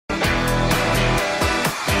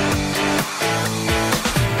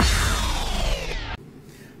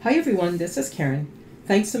Hi everyone, this is Karen.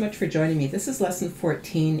 Thanks so much for joining me. This is lesson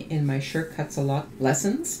 14 in my Shortcuts a Lot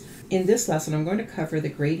lessons. In this lesson, I'm going to cover the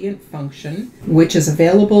gradient function, which is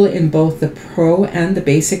available in both the Pro and the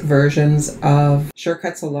basic versions of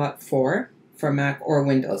Shortcuts a Lot 4 for Mac or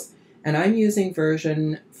Windows. And I'm using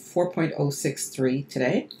version 4.063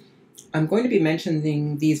 today. I'm going to be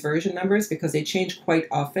mentioning these version numbers because they change quite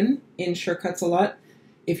often in Shortcuts a Lot.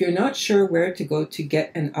 If you're not sure where to go to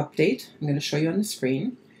get an update, I'm going to show you on the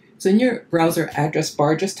screen. So in your browser address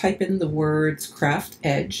bar, just type in the words Craft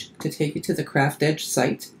Edge to take you to the Craft Edge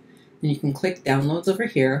site. And you can click Downloads over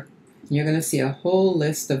here. And you're going to see a whole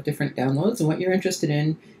list of different downloads. And what you're interested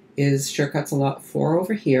in is Shortcuts a Lot 4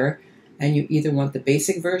 over here. And you either want the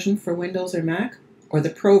basic version for Windows or Mac or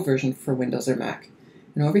the Pro version for Windows or Mac.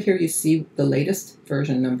 And over here you see the latest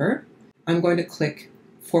version number. I'm going to click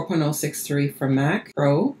 4.063 for Mac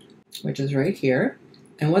Pro, which is right here.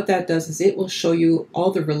 And what that does is it will show you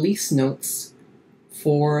all the release notes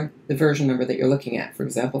for the version number that you're looking at. For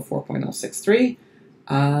example, 4.063,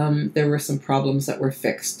 there were some problems that were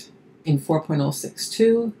fixed. In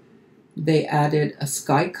 4.062, they added a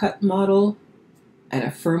SkyCut model and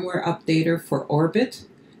a firmware updater for Orbit,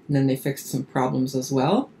 and then they fixed some problems as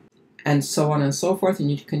well, and so on and so forth,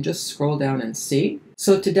 and you can just scroll down and see.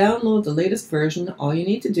 So to download the latest version, all you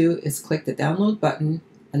need to do is click the download button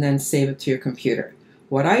and then save it to your computer.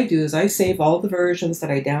 What I do is I save all the versions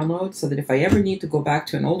that I download so that if I ever need to go back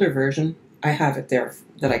to an older version, I have it there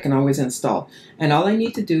that I can always install. And all I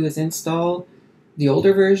need to do is install the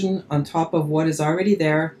older version on top of what is already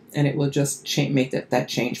there, and it will just make that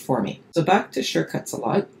change for me. So back to Shortcuts a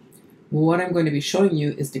Lot. What I'm going to be showing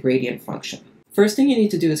you is the gradient function. First thing you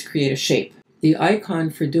need to do is create a shape. The icon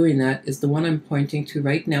for doing that is the one I'm pointing to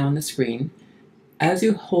right now on the screen. As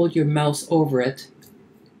you hold your mouse over it,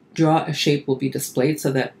 draw a shape will be displayed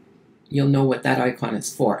so that you'll know what that icon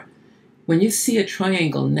is for. When you see a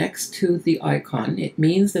triangle next to the icon, it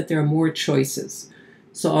means that there are more choices.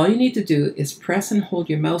 So all you need to do is press and hold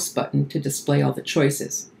your mouse button to display all the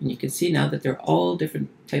choices. And you can see now that there are all different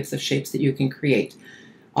types of shapes that you can create.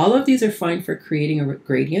 All of these are fine for creating a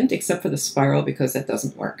gradient, except for the spiral because that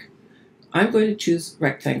doesn't work. I'm going to choose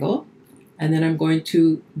rectangle, and then I'm going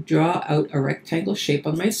to draw out a rectangle shape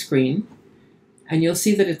on my screen. And you'll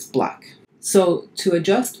see that it's black. So to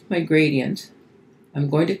adjust my gradient, I'm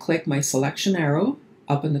going to click my selection arrow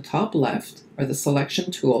up in the top left, or the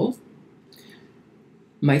selection tool.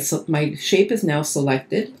 My shape is now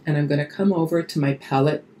selected, and I'm going to come over to my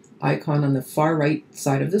palette icon on the far right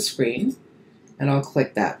side of the screen, and I'll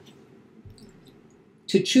click that.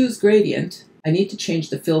 To choose gradient, I need to change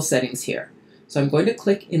the fill settings here. So I'm going to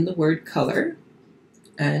click in the word color,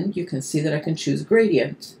 and you can see that I can choose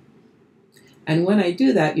gradient. And when I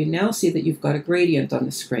do that, you now see that you've got a gradient on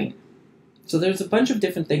the screen. So there's a bunch of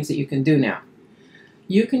different things that you can do now.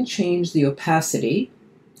 You can change the opacity,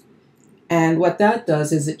 and what that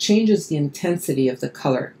does is it changes the intensity of the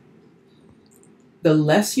color. The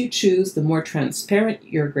less you choose, the more transparent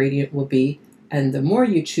your gradient will be, and the more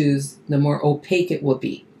you choose, the more opaque it will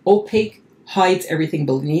be. Opaque hides everything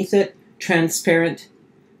beneath it. Transparent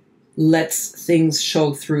lets things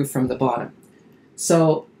show through from the bottom.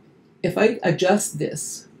 So if I adjust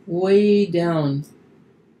this way down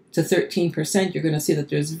to 13%, you're going to see that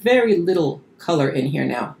there's very little color in here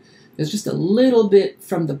now. There's just a little bit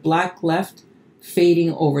from the black left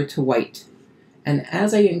fading over to white. And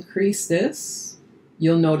as I increase this,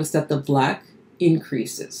 you'll notice that the black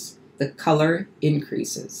increases, the color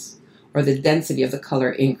increases, or the density of the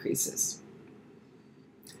color increases.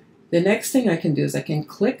 The next thing I can do is I can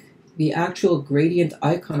click the actual gradient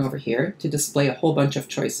icon over here to display a whole bunch of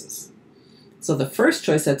choices. So the first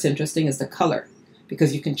choice that's interesting is the color,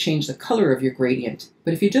 because you can change the color of your gradient.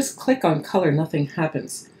 But if you just click on color, nothing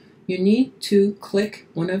happens. You need to click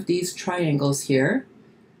one of these triangles here.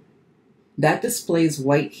 That displays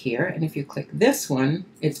white here, and if you click this one,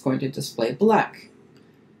 it's going to display black.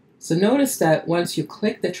 So notice that once you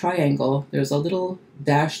click the triangle, there's a little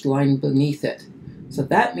dashed line beneath it. So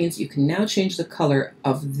that means you can now change the color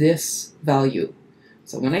of this value.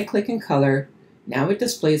 So when I click in color, now it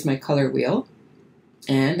displays my color wheel,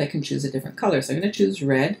 and I can choose a different color. So I'm going to choose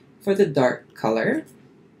red for the dark color.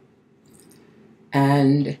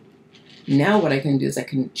 And now what I can do is I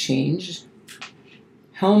can change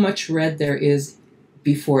how much red there is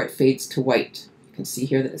before it fades to white. You can see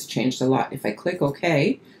here that it's changed a lot. If I click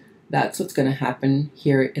OK, that's what's going to happen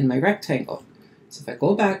here in my rectangle. So if I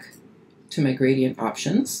go back to my gradient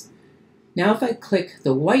options, now if I click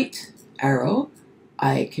the white arrow,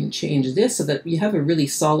 I can change this so that you have a really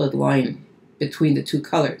solid line between the two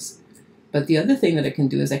colors. But the other thing that I can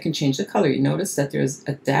do is I can change the color. You notice that there's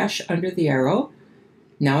a dash under the arrow.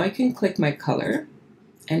 Now I can click my color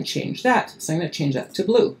and change that. So I'm going to change that to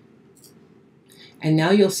blue. And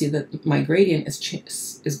now you'll see that my gradient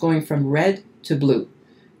is going from red to blue.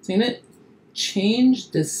 So I'm going to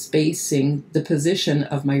change the spacing, the position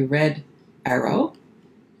of my red arrow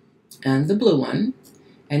and the blue one.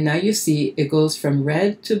 And now you see it goes from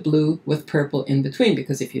red to blue with purple in between,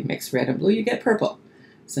 because if you mix red and blue, you get purple.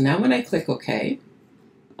 So now when I click OK,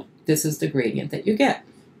 this is the gradient that you get.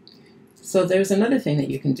 So there's another thing that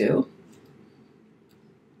you can do.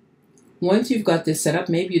 Once you've got this set up,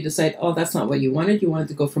 maybe you decide, oh, that's not what you wanted. You wanted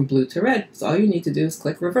to go from blue to red. So all you need to do is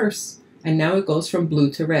click reverse. And now it goes from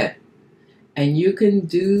blue to red. And you can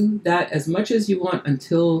do that as much as you want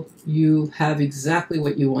until you have exactly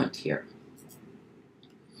what you want here.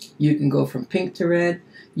 You can go from pink to red.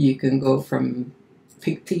 You can go from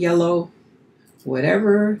pink to yellow.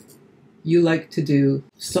 Whatever you like to do.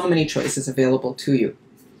 So many choices available to you.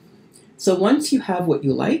 So once you have what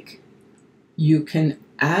you like, you can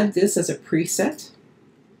add this as a preset.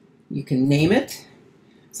 You can name it.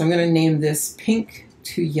 So I'm going to name this pink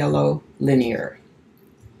to yellow linear,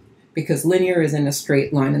 because linear is in a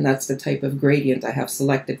straight line, and that's the type of gradient I have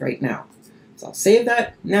selected right now. So I'll save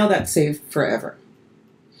that. Now that's saved forever.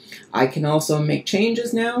 I can also make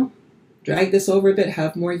changes now, drag this over a bit,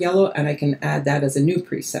 have more yellow, and I can add that as a new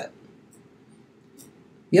preset.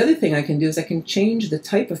 The other thing I can do is I can change the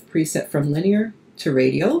type of preset from linear to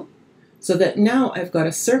radial, so that now I've got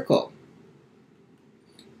a circle.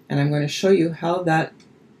 And I'm going to show you how that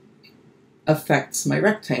affects my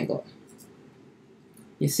rectangle.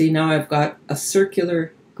 You see, now I've got a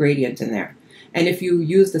circular gradient in there. And if you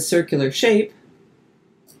use the circular shape,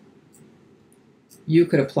 you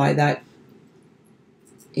could apply that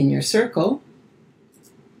in your circle,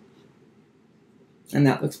 and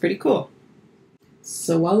that looks pretty cool.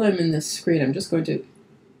 So while I'm in this screen, I'm just going to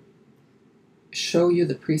show you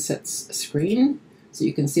the presets screen so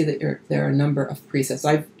you can see that there are a number of presets.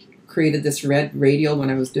 I've created this red radial when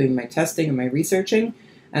I was doing my testing and my researching,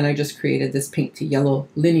 and I just created this pink to yellow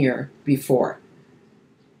linear before.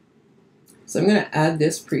 So I'm going to add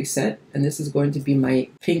this preset, and this is going to be my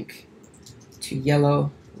pink to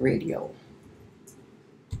yellow radial.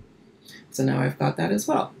 So now I've got that as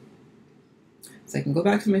well. So I can go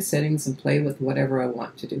back to my settings and play with whatever I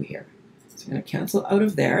want to do here. So I'm going to cancel out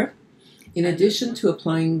of there. In addition to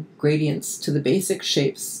applying gradients to the basic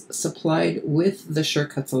shapes supplied with the Sure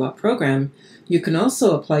Cuts a Lot program, you can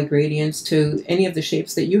also apply gradients to any of the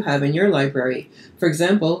shapes that you have in your library. For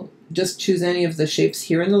example, just choose any of the shapes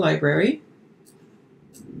here in the library.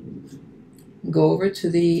 Go over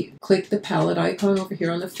to click the palette icon over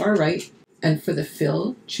here on the far right, and for the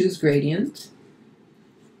fill, choose gradient,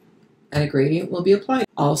 and a gradient will be applied.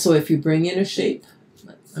 Also, if you bring in a shape,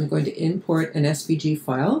 I'm going to import an SVG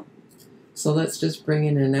file. So let's just bring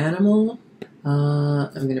in an animal.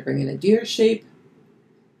 I'm going to bring in a deer shape,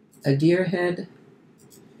 a deer head.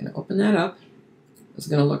 I'm going to open that up. It's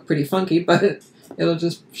going to look pretty funky, but it'll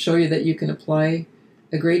just show you that you can apply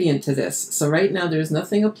a gradient to this. So right now there's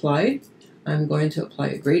nothing applied. I'm going to apply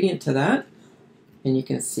a gradient to that, and you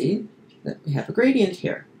can see that we have a gradient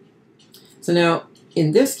here. So now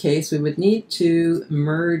in this case we would need to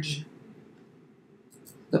merge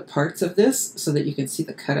the parts of this so that you can see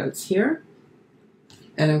the cutouts here.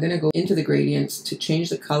 And I'm going to go into the gradients to change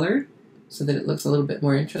the color so that it looks a little bit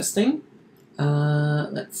more interesting.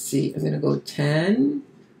 Let's see, I'm going to go 10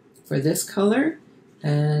 for this color,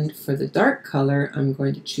 and for the dark color I'm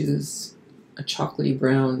going to choose a chocolatey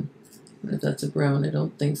brown. If that's a brown, I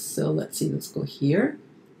don't think so. Let's see, let's go here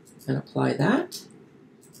and apply that.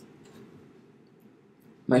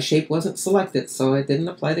 My shape wasn't selected, so I didn't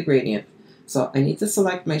apply the gradient. So I need to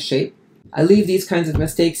select my shape. I leave these kinds of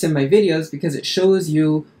mistakes in my videos because it shows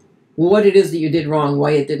you what it is that you did wrong,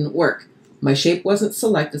 why it didn't work. My shape wasn't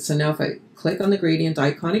selected, so now if I click on the gradient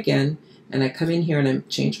icon again, and I come in here and I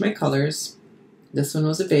change my colors, this one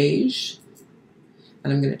was a beige,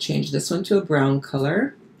 and I'm going to change this one to a brown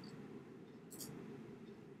color.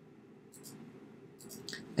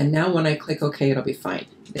 And now when I click OK, it'll be fine.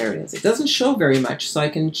 There it is. It doesn't show very much, so I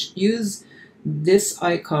can use this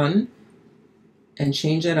icon and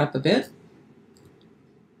change it up a bit.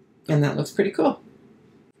 And that looks pretty cool.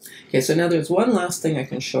 Okay, so now there's one last thing I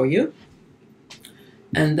can show you.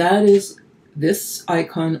 And that is this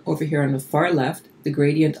icon over here on the far left, the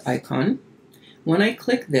gradient icon. When I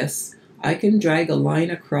click this, I can drag a line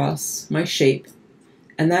across my shape,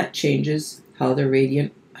 and that changes how the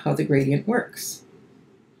gradient works.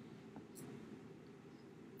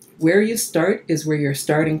 Where you start is where your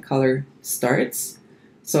starting color starts.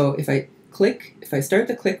 So if I click, if I start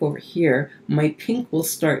the click over here, my pink will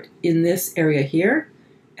start in this area here,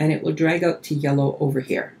 and it will drag out to yellow over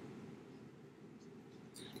here.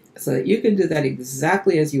 So that you can do that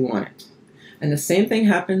exactly as you want it. And the same thing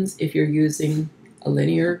happens if you're using a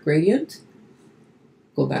linear gradient.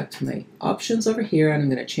 Go back to my options over here, and I'm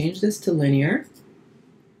going to change this to linear.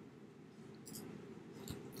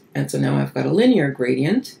 And so now I've got a linear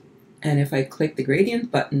gradient, and if I click the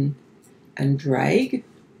gradient button and drag,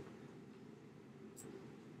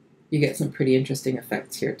 you get some pretty interesting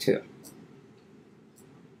effects here too.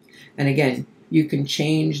 And again, you can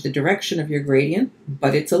change the direction of your gradient,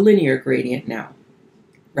 but it's a linear gradient now,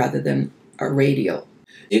 rather than a radial.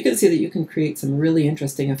 You can see that you can create some really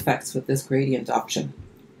interesting effects with this gradient option.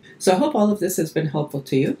 So I hope all of this has been helpful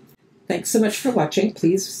to you. Thanks so much for watching.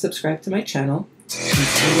 Please subscribe to my channel. And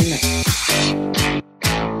see you next time.